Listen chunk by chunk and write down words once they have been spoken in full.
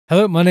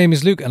Hello, my name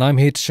is Luke and I'm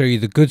here to show you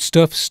the good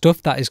stuff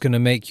that is going to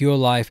make your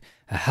life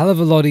a hell of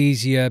a lot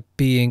easier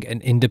being an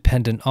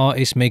independent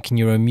artist, making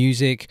your own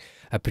music,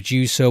 a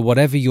producer,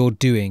 whatever you're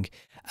doing.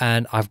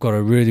 And I've got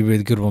a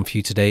really good one for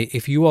you today.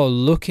 If you are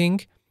looking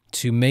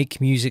to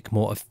make music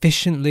more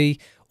efficiently,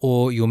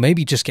 or you're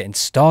maybe just getting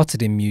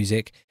started in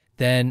music,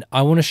 then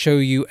I want to show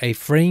you a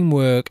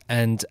framework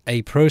and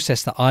a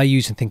process that I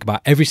use and think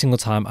about every single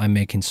time I'm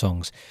making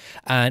songs.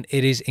 And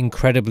it is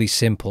incredibly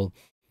simple.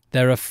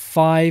 There are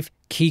 5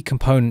 key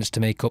components to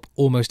make up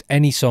almost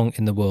any song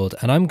in the world,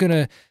 and I'm going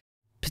to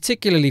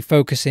particularly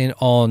focus in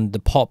on the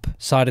pop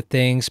side of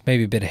things,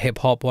 maybe a bit of hip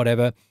hop,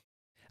 whatever.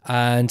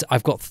 And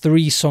I've got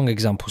 3 song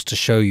examples to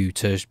show you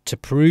to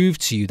prove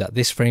to you that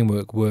this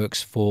framework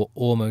works for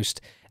almost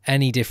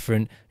any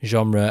different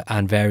genre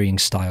and varying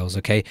styles,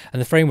 okay?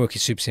 And the framework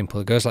is super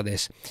simple. It goes like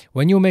this.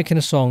 When you're making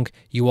a song,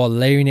 you are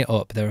layering it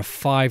up. There are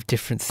 5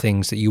 different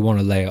things that you want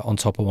to layer on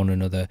top of one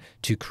another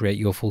to create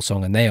your full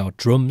song, and they are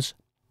drums,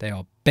 they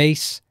are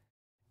bass,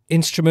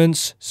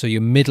 instruments, so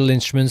your middle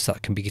instruments,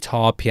 that can be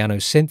guitar, piano,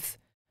 synth,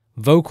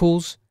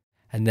 vocals,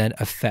 and then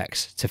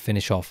effects to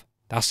finish off.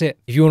 That's it.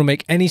 If you want to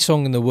make any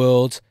song in the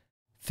world,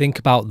 think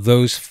about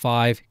those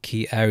 5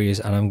 key areas,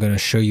 and I'm going to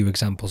show you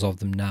examples of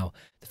them now.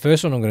 The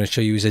first one I'm going to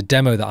show you is a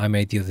demo that I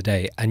made the other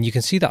day, and you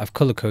can see that I've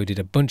color-coded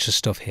a bunch of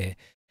stuff here.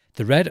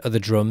 The red are the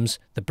drums,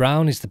 the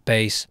brown is the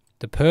bass,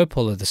 the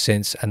purple are the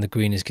synths, and the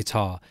green is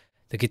guitar.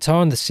 The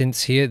guitar and the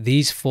synths here,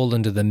 these fall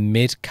under the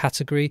mid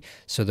category,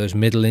 so those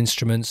middle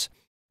instruments.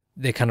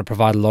 They kind of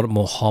provide a lot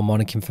more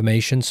harmonic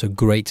information, so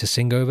great to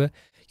sing over.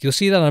 You'll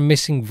see that I'm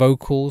missing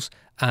vocals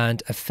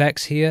and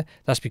effects here.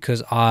 That's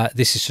because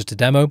this is just a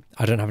demo.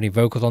 I don't have any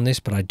vocals on this,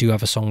 but I do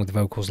have a song with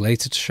vocals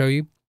later to show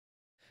you.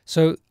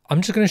 So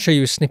I'm just going to show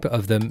you a snippet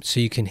of them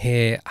so you can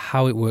hear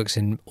how it works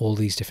in all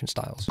these different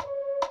styles.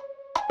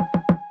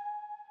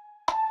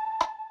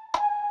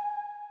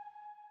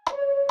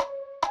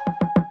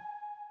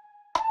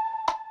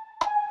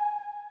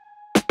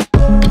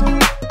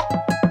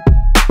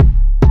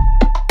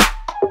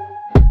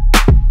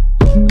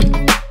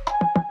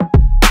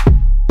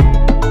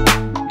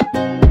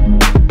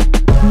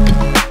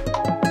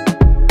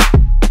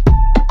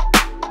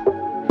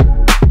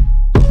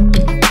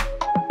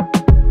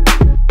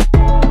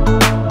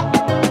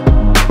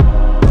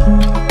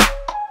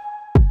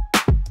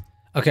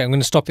 Okay, I'm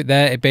going to stop it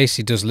there. It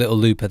basically does a little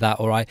loop of that,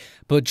 all right?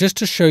 But just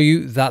to show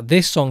you that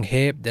this song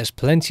here, there's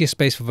plenty of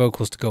space for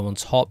vocals to go on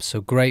top, so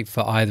great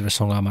for either a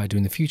song I might do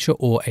in the future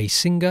or a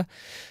singer.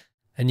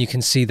 And you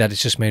can see that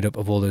it's just made up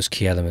of all those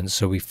key elements.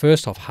 So we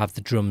first off have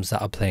the drums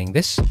that are playing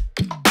this.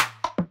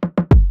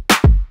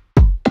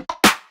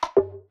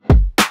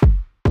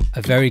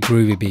 A very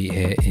groovy beat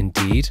here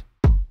indeed.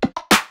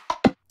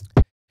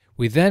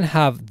 We then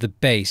have the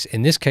bass.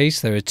 In this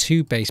case, there are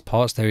 2 bass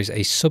parts. There is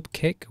a sub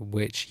kick,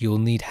 which you'll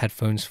need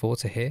headphones for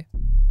to hear.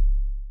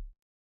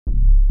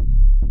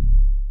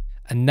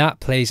 And that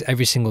plays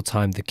every single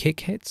time the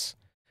kick hits.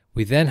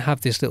 We then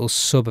have this little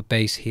sub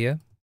bass here,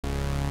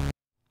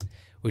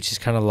 which is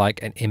kind of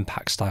like an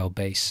impact style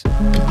bass.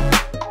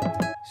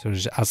 So it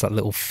just adds that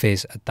little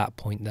fizz at that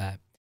point there.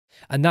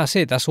 And that's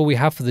it. That's all we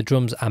have for the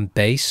drums and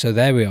bass. So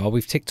there we are.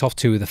 We've ticked off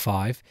 2 of the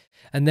 5.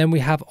 And then we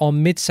have our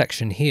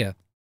midsection here,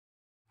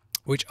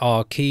 which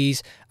are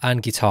keys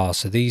and guitar.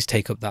 So these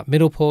take up that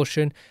middle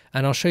portion,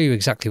 and I'll show you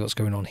exactly what's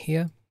going on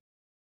here.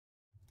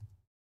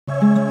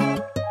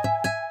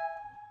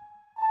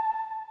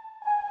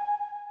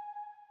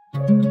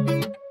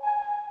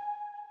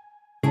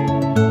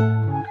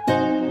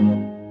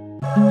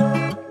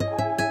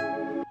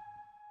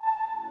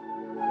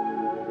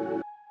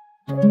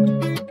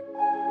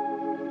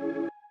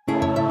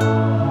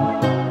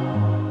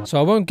 So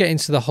I won't get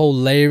into the whole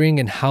layering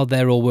and how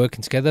they're all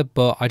working together,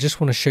 but I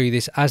just want to show you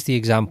this as the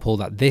example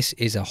that this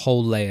is a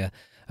whole layer.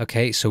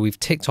 Okay, so we've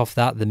ticked off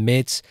that, the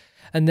mids,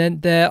 and then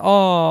there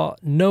are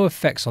no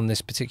effects on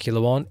this particular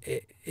one.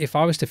 If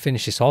I was to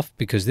finish this off,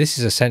 because this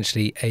is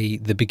essentially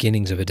the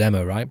beginnings of a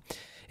demo, right?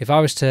 If I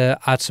was to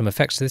add some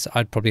effects to this,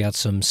 I'd probably add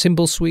some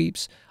cymbal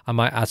sweeps. I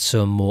might add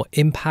some more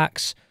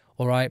impacts,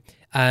 all right?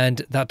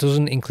 And that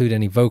doesn't include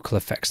any vocal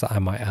effects that I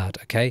might add,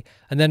 okay?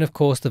 And then, of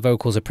course, the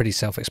vocals are pretty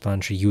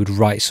self-explanatory. You would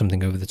write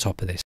something over the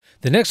top of this.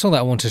 The next one that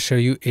I want to show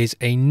you is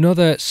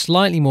another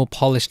slightly more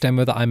polished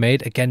demo that I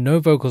made. Again,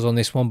 no vocals on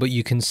this one, but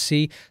you can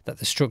see that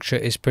the structure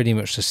is pretty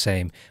much the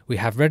same. We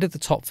have red at the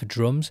top for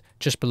drums,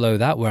 just below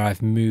that where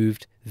I've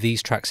moved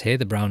these tracks here.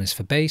 The brown is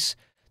for bass,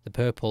 the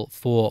purple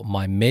for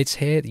my mids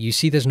here. You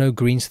see there's no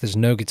green, so there's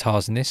no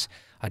guitars in this.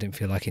 I didn't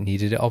feel like it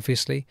needed it,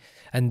 obviously.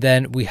 And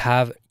then we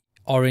have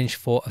orange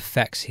for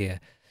effects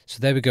here. So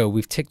there we go.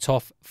 We've ticked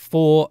off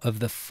 4 of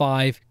the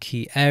 5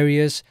 key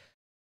areas.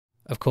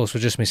 Of course,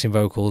 we're just missing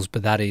vocals,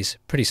 but that is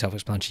pretty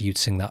self-explanatory. You'd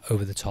sing that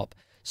over the top.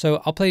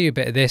 So I'll play you a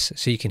bit of this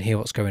so you can hear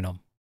what's going on.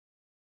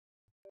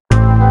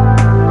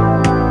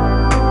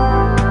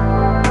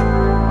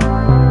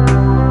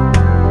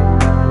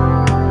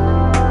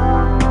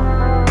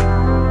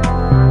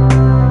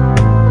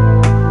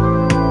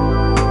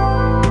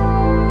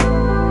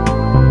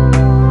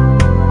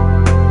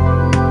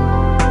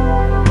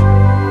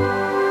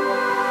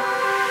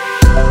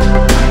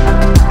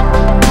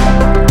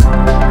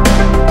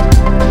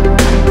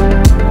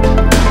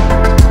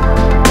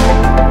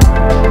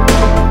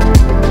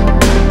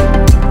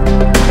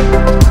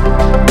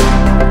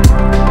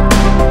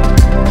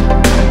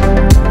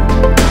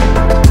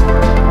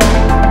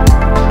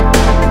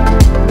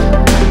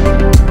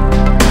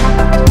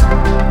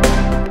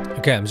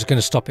 Okay, I'm just going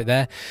to stop it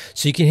there.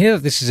 So you can hear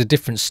that this is a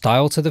different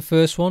style to the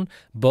first one,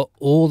 but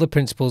all the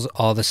principles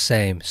are the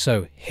same.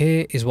 So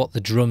here is what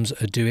the drums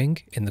are doing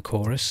in the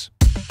chorus.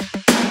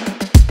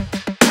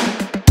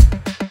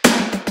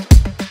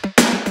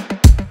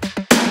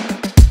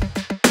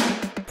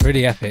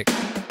 Pretty epic.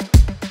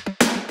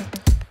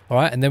 All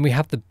right, and then we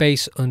have the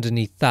bass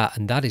underneath that,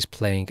 and that is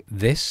playing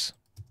this.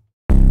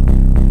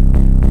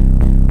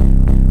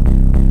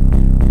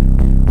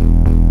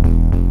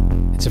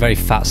 It's a very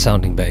fat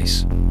sounding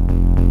bass.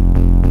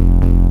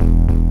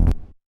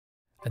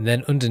 And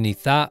then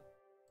underneath that,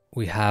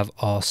 we have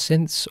our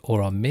synths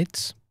or our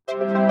mids.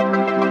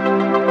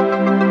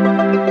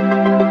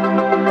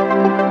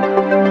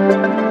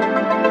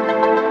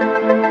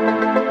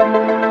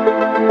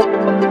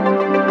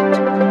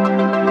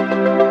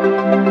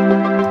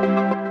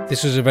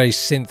 This was a very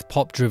synth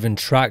pop driven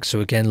track,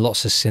 so again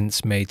lots of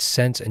synths made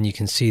sense, and you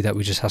can see that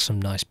we just have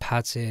some nice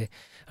pads here,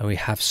 and we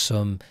have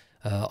some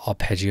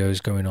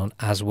arpeggios going on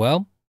as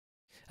well.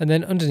 And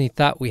then underneath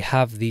that we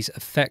have these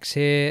effects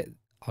here.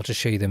 I'll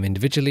just show you them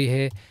individually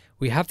here.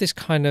 We have this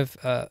kind of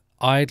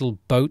idle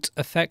boat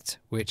effect,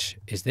 which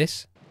is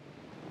this.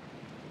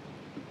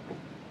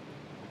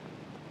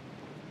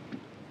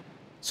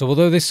 So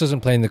although this doesn't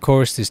play in the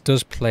chorus, this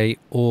does play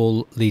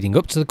all leading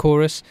up to the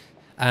chorus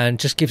and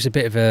just gives a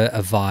bit of a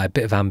vibe, a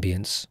bit of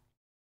ambience.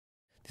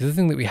 The other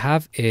thing that we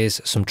have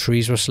is some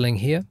trees rustling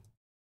here.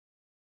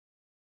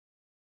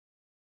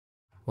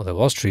 Well, there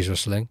was trees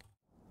rustling.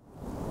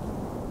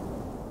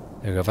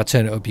 There we go. If I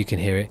turn it up, you can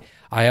hear it.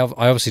 I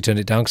obviously turned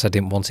it down because I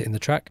didn't want it in the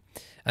track.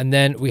 And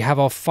then we have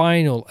our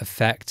final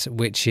effect,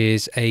 which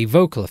is a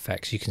vocal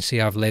effect. So you can see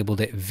I've labeled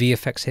it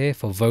VFX here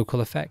for vocal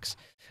effects.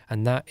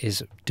 And that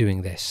is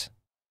doing this.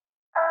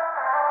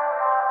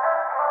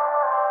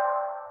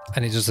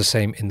 And it does the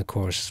same in the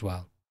chorus as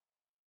well.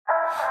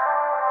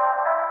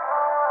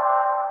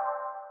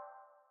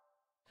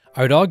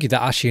 I would argue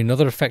that actually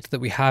another effect that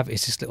we have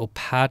is this little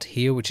pad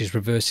here, which is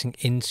reversing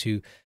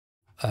into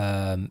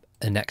the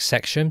next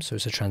section. So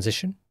it's a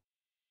transition.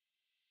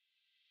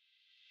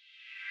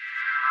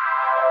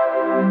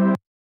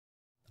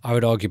 I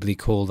would arguably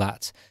call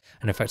that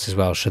an effect as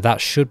well. So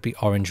that should be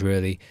orange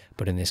really,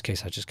 but in this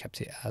case I just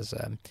kept it as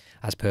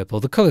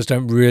purple. The colors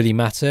don't really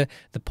matter.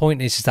 The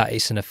point is that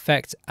it's an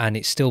effect and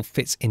it still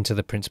fits into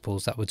the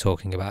principles that we're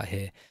talking about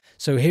here.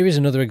 So here is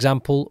another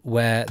example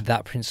where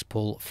that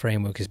principle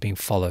framework is being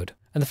followed.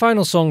 And the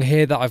final song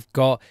here that I've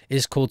got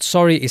is called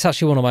Sorry. It's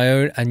actually one of my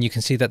own, and you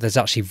can see that there's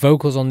actually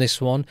vocals on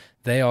this one.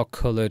 They are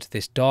coloured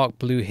this dark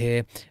blue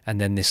here and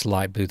then this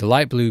light blue. The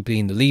light blue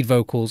being the lead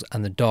vocals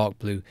and the dark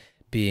blue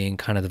being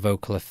kind of the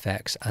vocal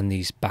effects and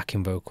these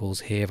backing vocals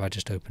here. If I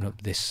just open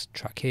up this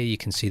track here, you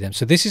can see them.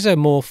 So this is a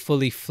more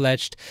fully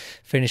fledged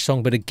finished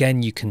song, but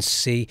again, you can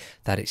see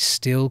that it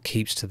still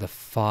keeps to the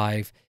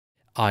 5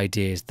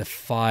 ideas, the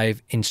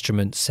 5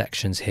 instrument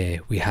sections here.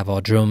 We have our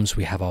drums,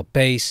 we have our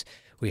bass,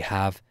 we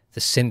have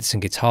the synths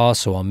and guitars,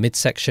 so our mid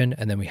section,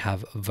 and then we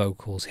have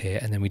vocals here,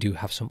 and then we do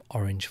have some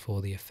orange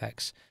for the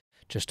effects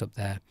just up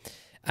there.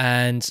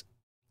 And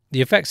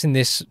the effects in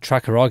this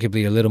track are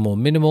arguably a little more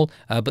minimal,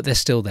 but they're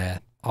still there.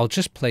 I'll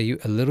just play you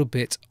a little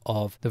bit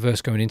of the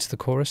verse going into the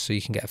chorus so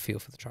you can get a feel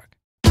for the track.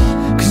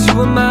 'Cause you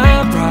were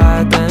my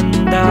pride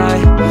and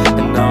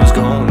I was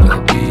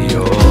gonna be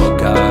your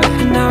guy.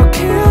 And now it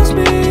kills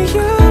me, you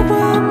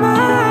were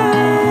mine.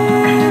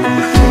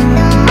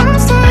 Don't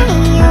say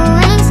you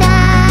ain't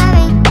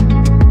sorry.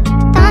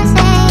 Don't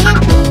say it.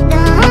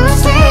 Don't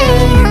say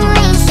you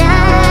ain't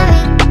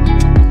sorry.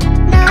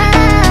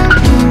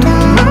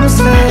 No, don't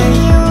say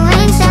you.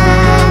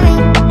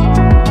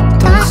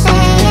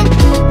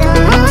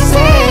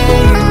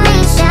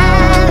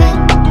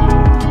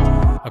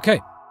 Okay,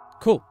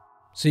 cool.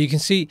 So you can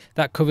see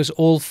that covers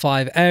all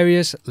 5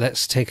 areas.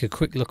 Let's take a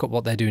quick look at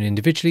what they're doing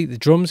individually. The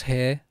drums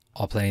here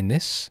are playing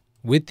this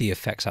with the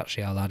effects,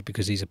 actually, I'll add,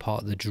 because these are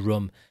part of the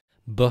drum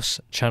bus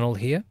channel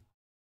here.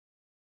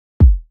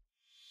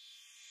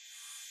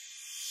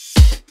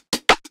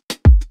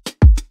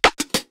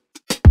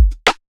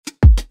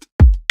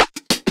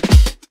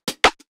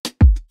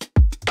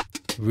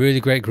 Really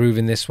great groove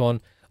in this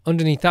one.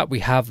 Underneath that, we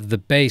have the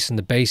bass, and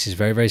the bass is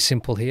very, very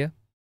simple here.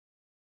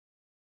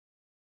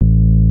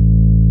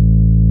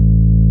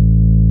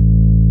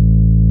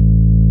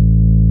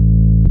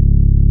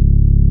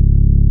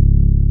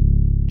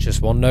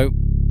 Just one note,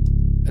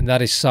 and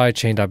that is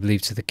sidechained, I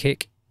believe, to the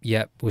kick.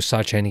 Yep, we're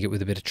sidechaining it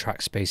with a bit of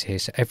track space here,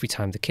 so every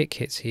time the kick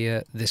hits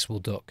here, this will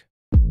duck,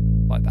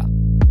 like that.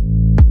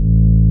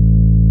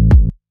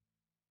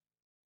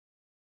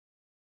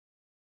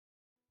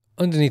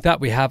 Underneath that,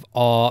 we have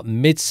our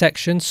mid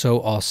section,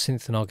 so our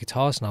synth and our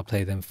guitars, and I'll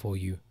play them for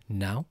you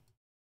now.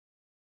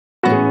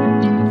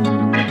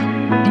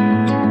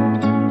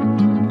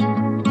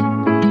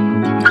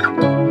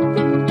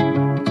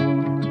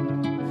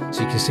 So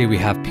you can see we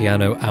have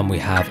piano and we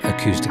have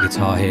acoustic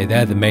guitar here.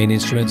 They're the main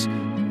instruments.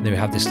 And then we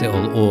have this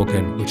little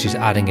organ, which is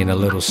adding in a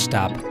little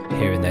stab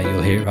here and there.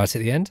 You'll hear it right at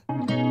the end.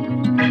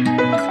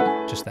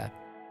 Just there.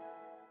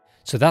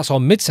 So that's our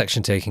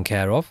midsection taken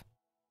care of.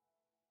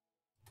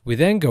 We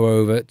then go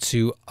over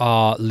to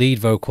our lead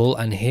vocal,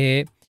 and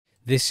here,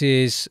 this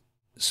is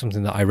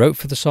something that I wrote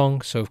for the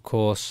song. So of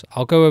course,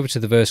 I'll go over to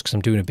the verse because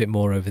I'm doing a bit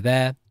more over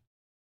there.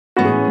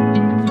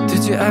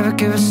 Did you ever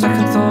give a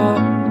second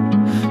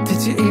thought?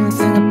 Did you even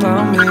think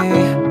about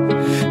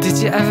me? Did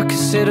you ever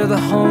consider the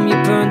home you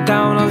burned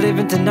down or live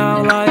in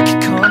denial like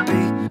it can't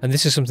be? And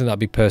this is something that'd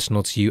be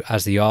personal to you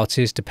as the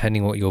artist,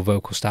 depending what your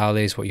vocal style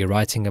is, what you're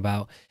writing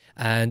about.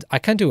 And I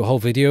can do a whole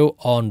video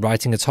on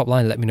writing a top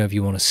line. Let me know if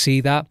you want to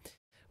see that.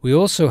 We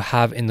also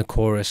have in the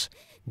chorus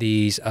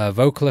these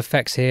vocal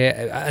effects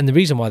here. And the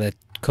reason why they're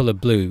color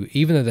blue,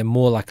 even though they're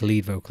more like a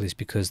lead vocal, is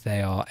because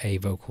they are a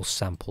vocal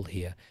sample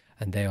here.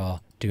 And they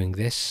are doing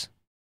this.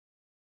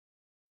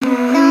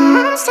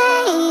 Don't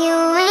say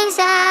you ain't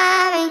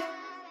sorry.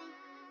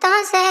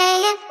 Don't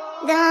say it.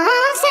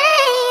 Don't say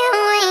you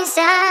ain't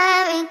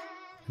sorry.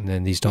 And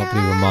then these dark blue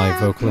are my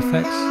vocal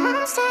effects.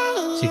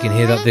 So you can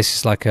hear that this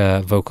is like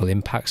a vocal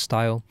impact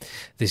style.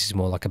 This is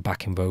more like a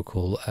backing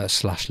vocal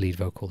slash lead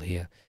vocal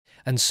here.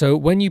 And so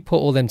when you put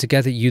all them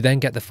together, you then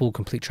get the full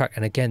complete track.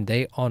 And again,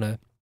 they honor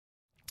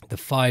the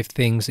 5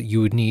 things that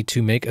you would need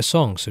to make a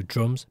song. So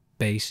drums,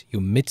 bass,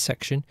 your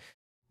midsection,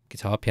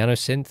 guitar, piano,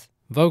 synth,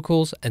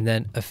 vocals, and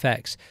then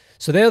effects.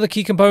 So they are the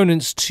key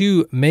components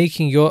to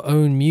making your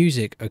own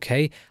music,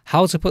 okay?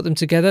 How to put them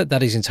together,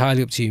 that is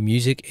entirely up to you.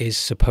 Music is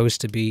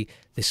supposed to be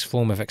this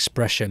form of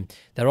expression.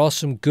 There are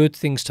some good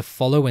things to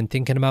follow when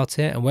thinking about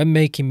it. And when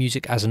making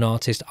music as an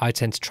artist, I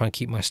tend to try and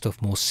keep my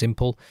stuff more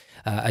simple.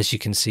 As you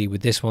can see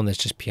with this one, there's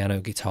just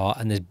piano, guitar,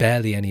 and there's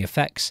barely any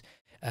effects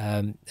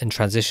and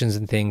transitions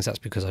and things. That's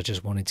because I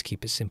just wanted to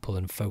keep it simple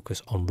and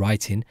focus on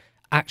writing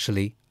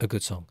actually a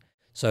good song.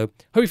 So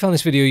hope you found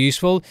this video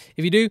useful.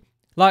 If you do,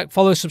 like,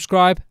 follow,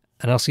 subscribe,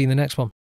 and I'll see you in the next one.